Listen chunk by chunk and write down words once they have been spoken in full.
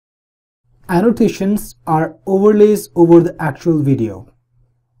Annotations are overlays over the actual video.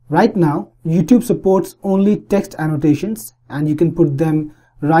 Right now, YouTube supports only text annotations and you can put them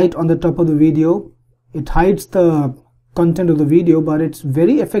right on the top of the video. It hides the content of the video, but it's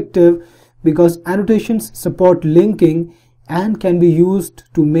very effective because annotations support linking and can be used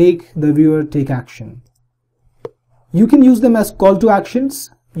to make the viewer take action. You can use them as call to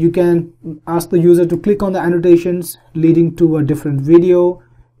actions. You can ask the user to click on the annotations leading to a different video,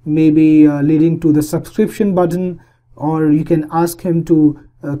 maybe leading to the subscription button, or you can ask him to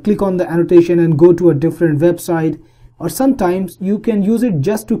click on the annotation and go to a different website, or sometimes you can use it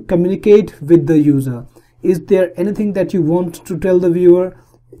just to communicate with the user. Is there anything that you want to tell the viewer?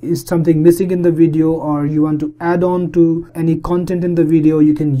 Is something missing in the video, or you want to add on to any content in the video?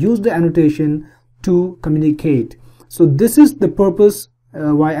 You can use the annotation to communicate. So this is the purpose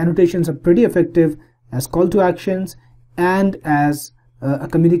why annotations are pretty effective as call to actions and as a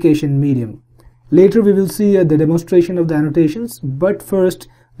communication medium. Later we will see the demonstration of the annotations, but first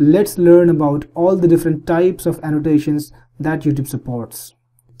let's learn about all the different types of annotations that YouTube supports.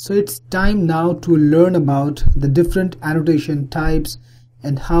 So it's time now to learn about the different annotation types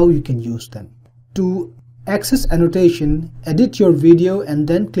and how you can use them. To access annotation, edit your video and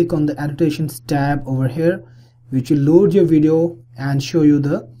then click on the annotations tab over here, which will load your video and show you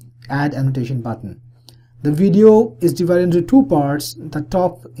the add annotation button. The video is divided into two parts. The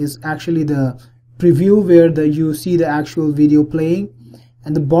top is actually the preview where you see the actual video playing,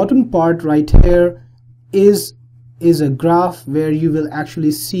 and the bottom part right here is a graph where you will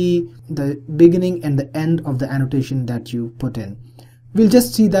actually see the beginning and the end of the annotation that you put in. We'll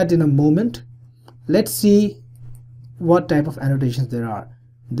just see that in a moment. Let's see what type of annotations there are.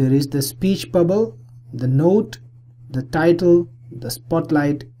 There is the speech bubble, the note, the title, the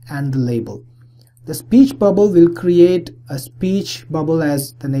spotlight, and the label. The speech bubble will create a speech bubble,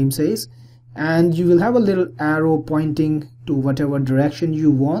 as the name says, and you will have a little arrow pointing to whatever direction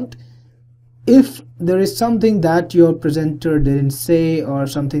you want. If there is something that your presenter didn't say, or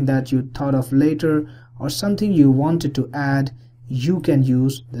something that you thought of later, or something you wanted to add, you can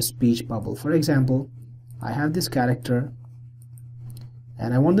use the speech bubble. For example, I have this character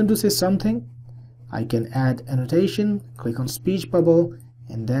and I want them to say something. I can add annotation, click on speech bubble,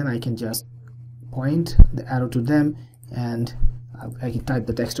 and then I can just point the arrow to them and I can type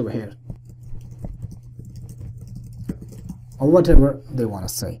the text over here or whatever they want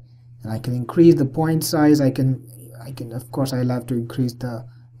to say. And I can increase the point size. I can of course I'll have to increase the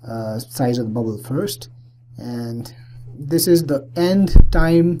size of the bubble first, and this is the end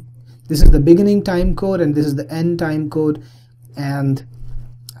time, this is the beginning time code, and this is the end time code, and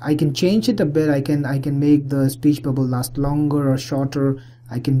I can change it a bit. I can make the speech bubble last longer or shorter.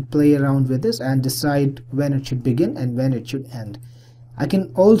 I can play around with this and decide when it should begin and when it should end. I can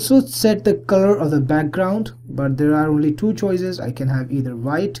also set the color of the background, but there are only two choices. I can have either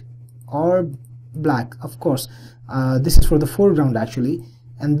white or black. Of course, this is for the foreground actually,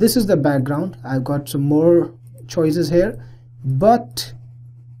 and this is the background. I've got some more choices here, but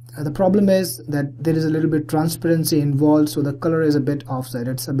the problem is that there is a little bit transparency involved, so the color is a bit offset.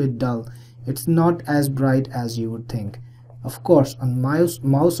 It's a bit dull. It's not as bright as you would think. Of course, on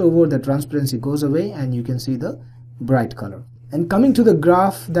mouse over, the transparency goes away and you can see the bright color. And coming to the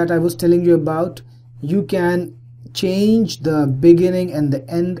graph that I was telling you about, you can change the beginning and the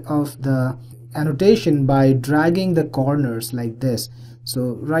end of the annotation by dragging the corners like this.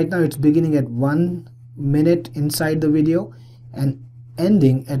 So right now it's beginning at 1 minute inside the video and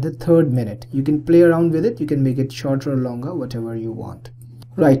ending at the 3rd minute. You can play around with it. You can make it shorter or longer, whatever you want.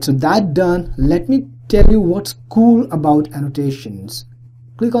 Right, so that done, let me tell you what's cool about annotations.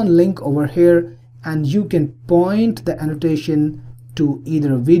 Click on link over here and you can point the annotation to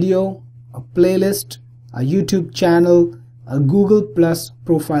either a video, a playlist, a YouTube channel, a Google Plus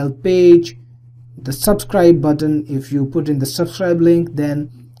profile page, the subscribe button. If you put in the subscribe link,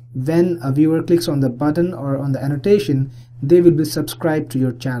 then when a viewer clicks on the button or on the annotation, they will be subscribed to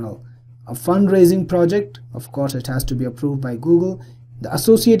your channel. A fundraising project, of course it has to be approved by Google. The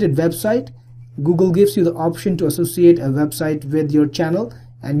associated website, Google gives you the option to associate a website with your channel,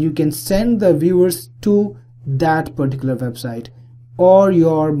 and you can send the viewers to that particular website or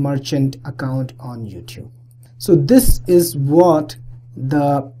your merchant account on YouTube. So this is what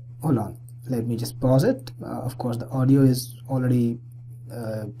the, hold on, let me just pause it. Of course the audio is already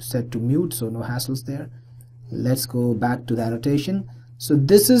set to mute, so no hassles there. Let's go back to the annotation. So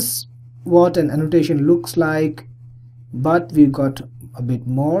this is what an annotation looks like, but we've got a bit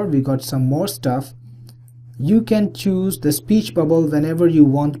more. We got some more stuff. You can choose the speech bubble whenever you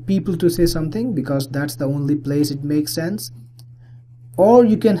want people to say something, because that's the only place it makes sense. or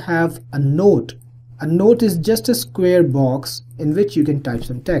you can have a note. A note is just a square box in which you can type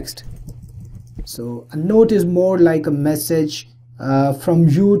some text. So a note is more like a message from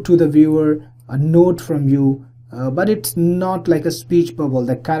you to the viewer, a note from you, but it's not like a speech bubble.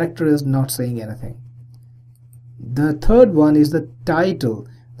 The character is not saying anything. The third one is the title.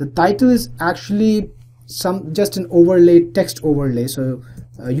 The title is actually just an overlay, text overlay. So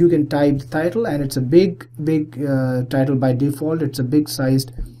you can type the title, and it's a big title by default. It's a big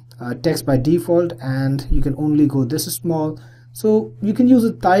sized text by default, and you can only go this small. So you can use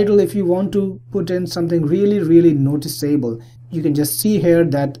a title if you want to put in something really noticeable. You can just see here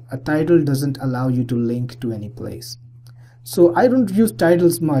that a title doesn't allow you to link to any place. So I don't use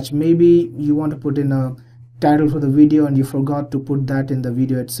titles much. Maybe you want to put in a title for the video and you forgot to put that in the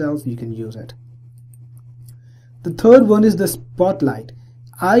video itself, you can use it. The third one is the spotlight.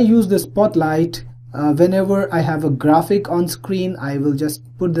 I use the spotlight whenever I have a graphic on screen. I will just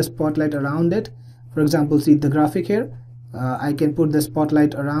put the spotlight around it. For example, see the graphic here. I can put the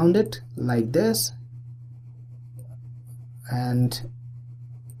spotlight around it like this and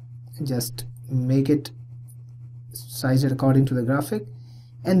just make it, size it according to the graphic,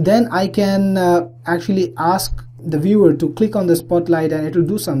 and then I can actually ask the viewer to click on the spotlight and it will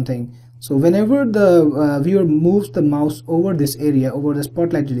do something. So whenever the viewer moves the mouse over this area, over the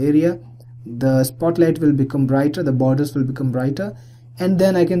spotlighted area, the spotlight will become brighter, the borders will become brighter, and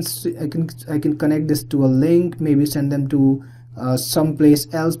then I can connect this to a link, maybe send them to someplace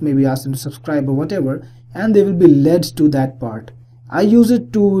else, maybe ask them to subscribe or whatever, and they will be led to that part. I use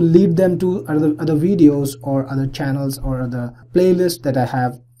it to lead them to other videos or other channels or other playlists that I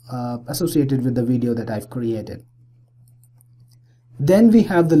have associated with the video that I've created. Then we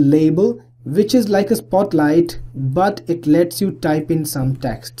have the label, which is like a spotlight, but it lets you type in some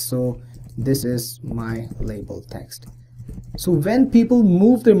text. So this is my label text. So when people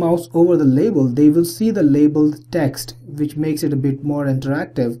move their mouse over the label, they will see the labeled text, which makes it a bit more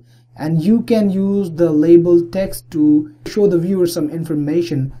interactive. And you can use the labeled text to show the viewer some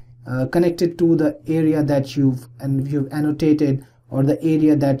information connected to the area that you've annotated or the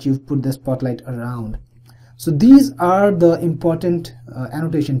area that you've put the spotlight around. So these are the important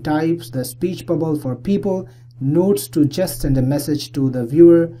annotation types: the speech bubble for people, notes to just send a message to the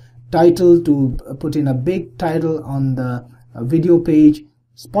viewer, title to put in a big title on the video page,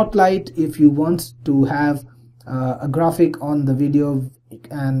 spotlight if you want to have a graphic on the video,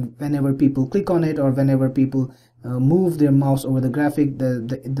 and whenever people click on it or whenever people move their mouse over the graphic,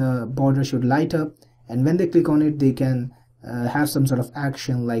 the border should light up, and when they click on it they can have some sort of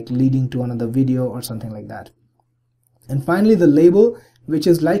action like leading to another video or something like that. And finally the label, which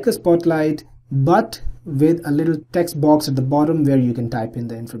is like a spotlight but with a little text box at the bottom where you can type in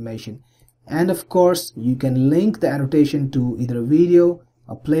the information. And of course you can link the annotation to either a video,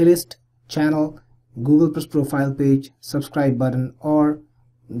 a playlist, channel, Google Plus profile page, subscribe button, or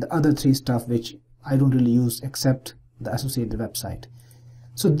the other three stuff which I don't really use except the associated website.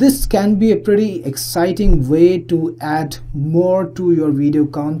 So this can be a pretty exciting way to add more to your video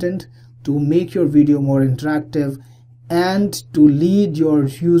content, to make your video more interactive, and to lead your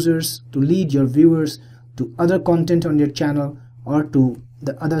users, to lead your viewers to other content on your channel or to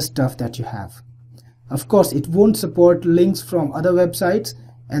the other stuff that you have. Of course, it won't support links from other websites,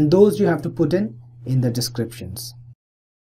 and those you have to put in the descriptions.